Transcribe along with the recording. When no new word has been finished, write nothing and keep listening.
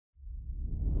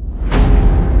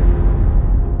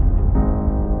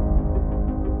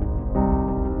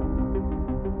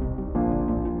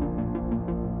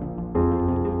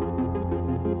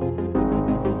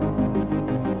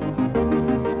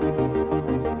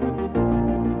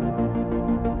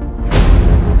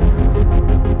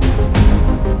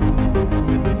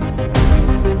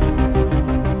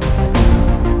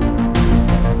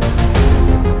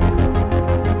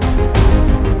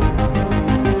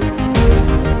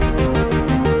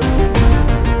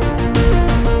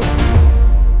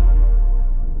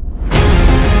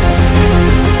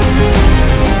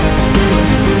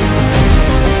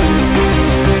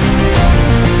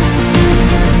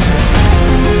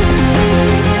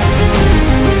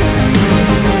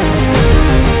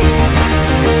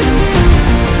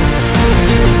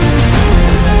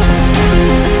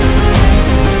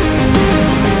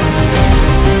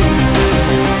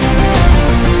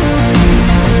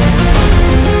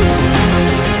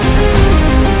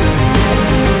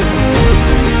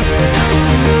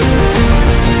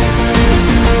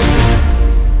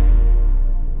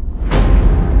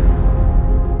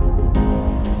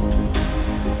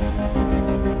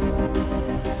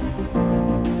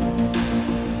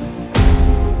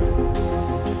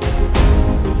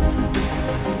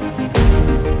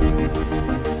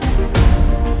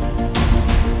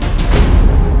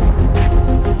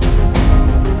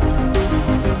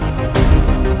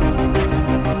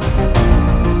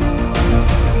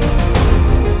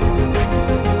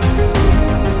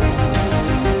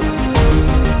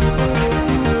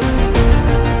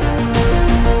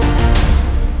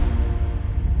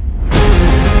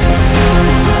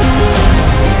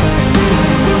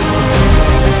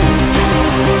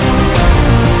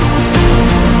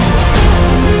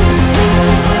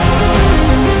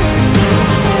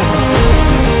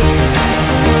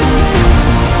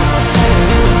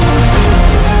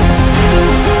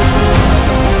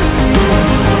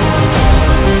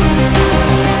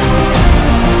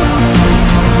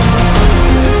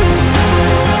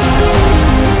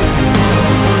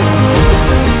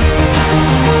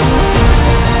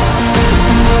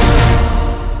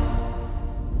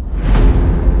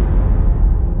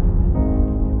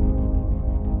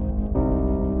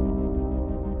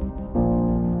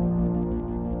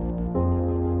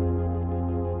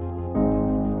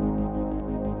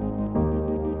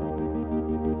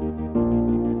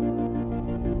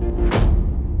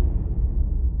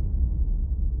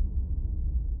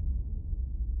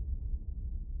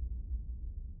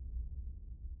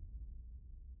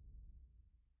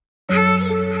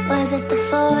Was it the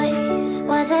voice?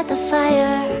 Was it the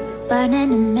fire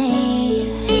burning in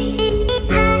me?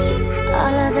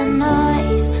 All of the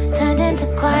noise turned into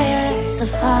choirs of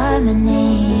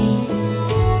harmony.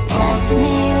 Left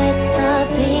me with the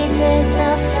pieces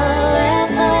of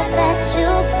forever that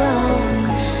you broke.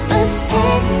 But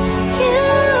since you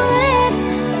left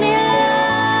me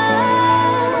alone,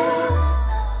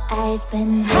 I've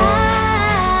been high.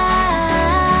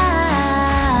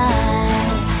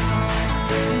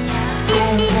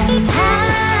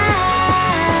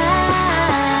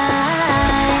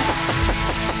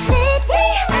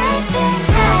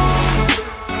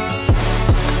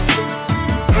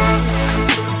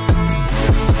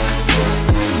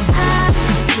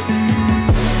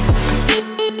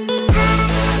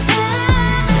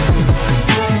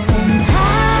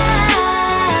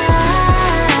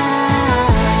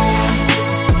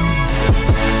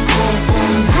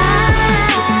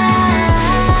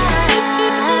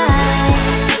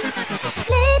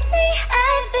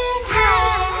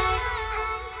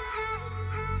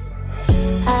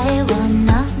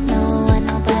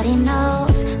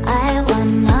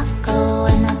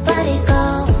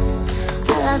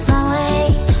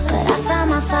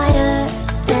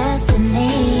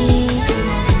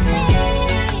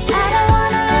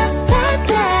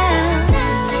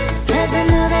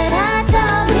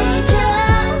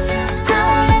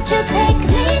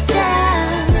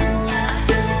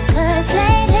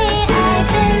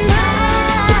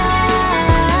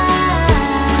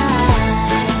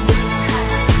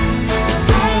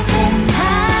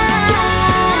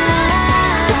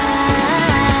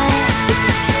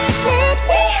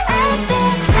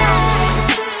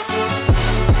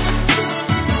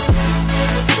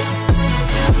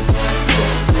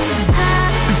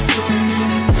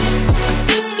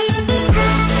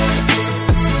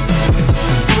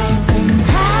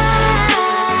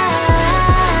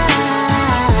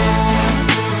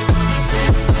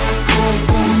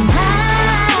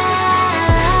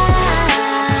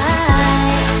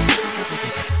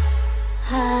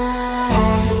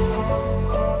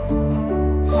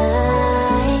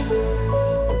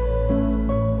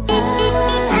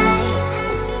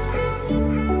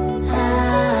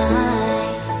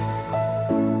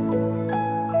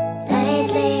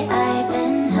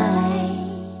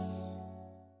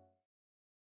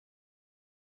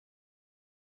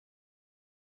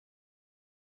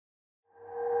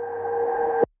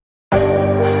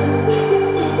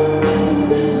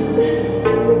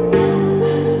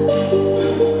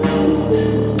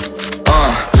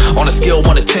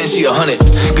 She 100,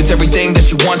 gets everything that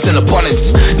she wants in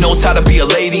abundance. Knows how to be a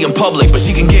lady in public, but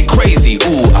she can get crazy,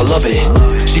 ooh, I love it.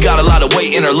 She got a lot of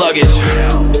weight in her luggage,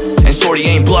 and shorty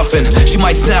ain't bluffing. She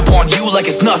might snap on you like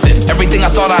it's nothing. Everything I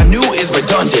thought I knew is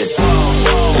redundant.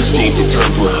 Explosive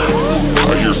temper,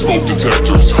 I hear smoke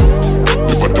detectors.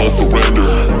 If I don't surrender,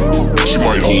 she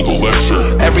might hold a lecture.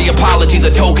 Every apology's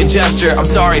a token gesture. I'm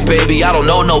sorry baby, I don't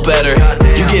know no better.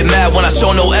 You get mad when I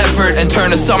show no effort and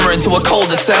turn the summer into a cold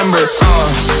December.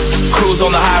 Cruise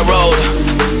on the high road,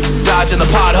 dodging the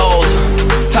potholes,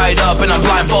 tied up and I'm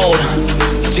blindfold.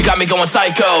 She got me going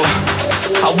psycho.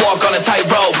 I walk on a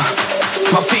tightrope,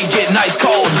 my feet getting ice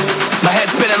cold, my head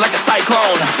spinning like a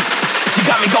cyclone. She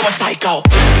got me going psycho.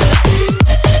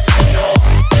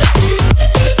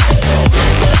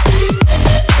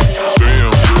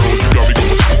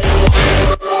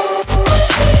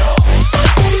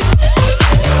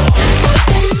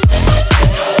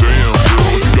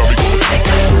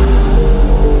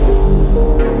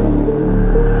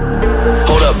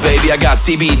 Baby, I got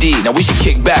CBD. Now we should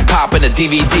kick back, pop in a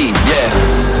DVD, yeah.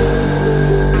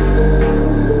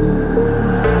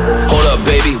 Hold up,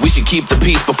 baby, we should keep the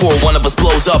peace before one of us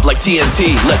blows up like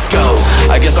TNT. Let's go.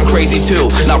 I guess I'm crazy too.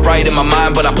 Not right in my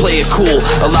mind, but I play it cool.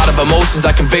 A lot of emotions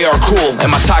I convey are cruel,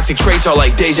 and my toxic traits are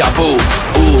like deja vu.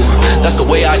 Ooh, that's the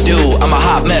way I do. I'm a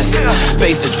hot mess,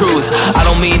 face the truth. I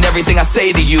don't mean everything I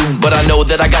say to you, but I know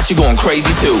that I got you going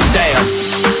crazy too. Damn.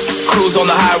 Cruise on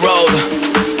the high road,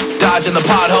 dodging the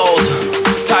potholes,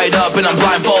 tied up and I'm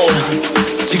blindfold.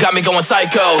 She got me going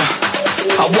psycho.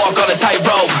 I walk on a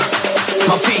tightrope,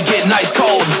 my feet getting ice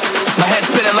cold, my head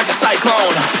spinning like a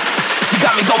cyclone. She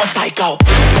got me going psycho.